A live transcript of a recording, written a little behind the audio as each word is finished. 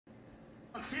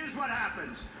Here's what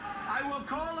happens. I will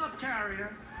call up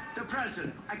Carrier, the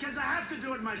president, because I have to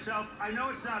do it myself. I know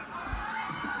it's not...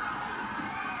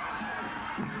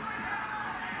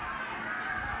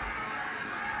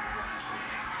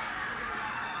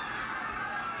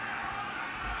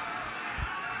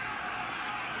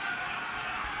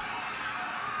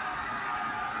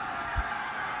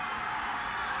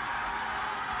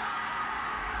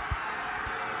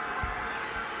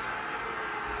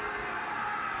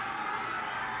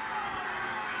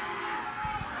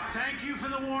 Thank you for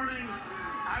the warning.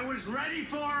 I was ready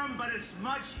for him, but it's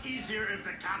much easier if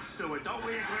the cops do it. Don't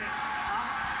we agree?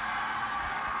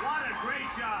 What a great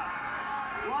job.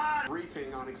 What?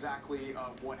 Briefing on exactly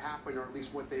what happened, or at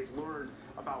least what they've learned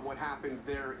about what happened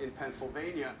there in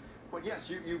Pennsylvania. But yes,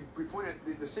 you pointed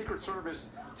the Secret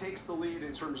Service takes the lead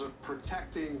in terms of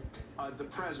protecting the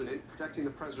president, protecting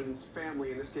the president's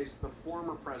family, in this case, the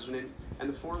former president and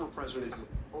the former president.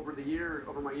 Over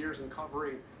my years in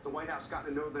covering the White House,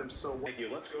 gotten to know them so well. Thank you.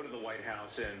 Let's go to the White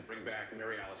House and bring back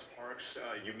Mary Alice Parks.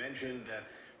 You mentioned that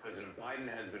President Biden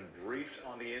has been briefed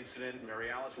on the incident. Mary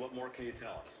Alice, what more can you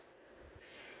tell us?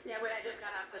 Yeah, when I just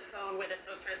got off the phone with a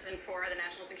spokesperson for the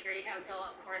National Security Council,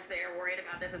 of course they are worried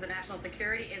about this as a national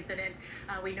security incident.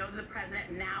 We know that the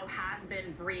president now has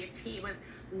been briefed. He was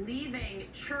leaving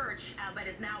church, but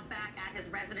is now back at his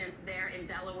residence there in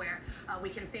Delaware.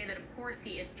 We can say that, of course,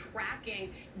 he is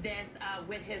tracking this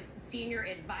with his senior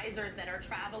advisors that are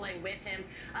traveling with him.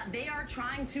 They are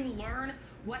trying to learn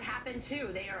what happened too.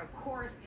 They are, of course,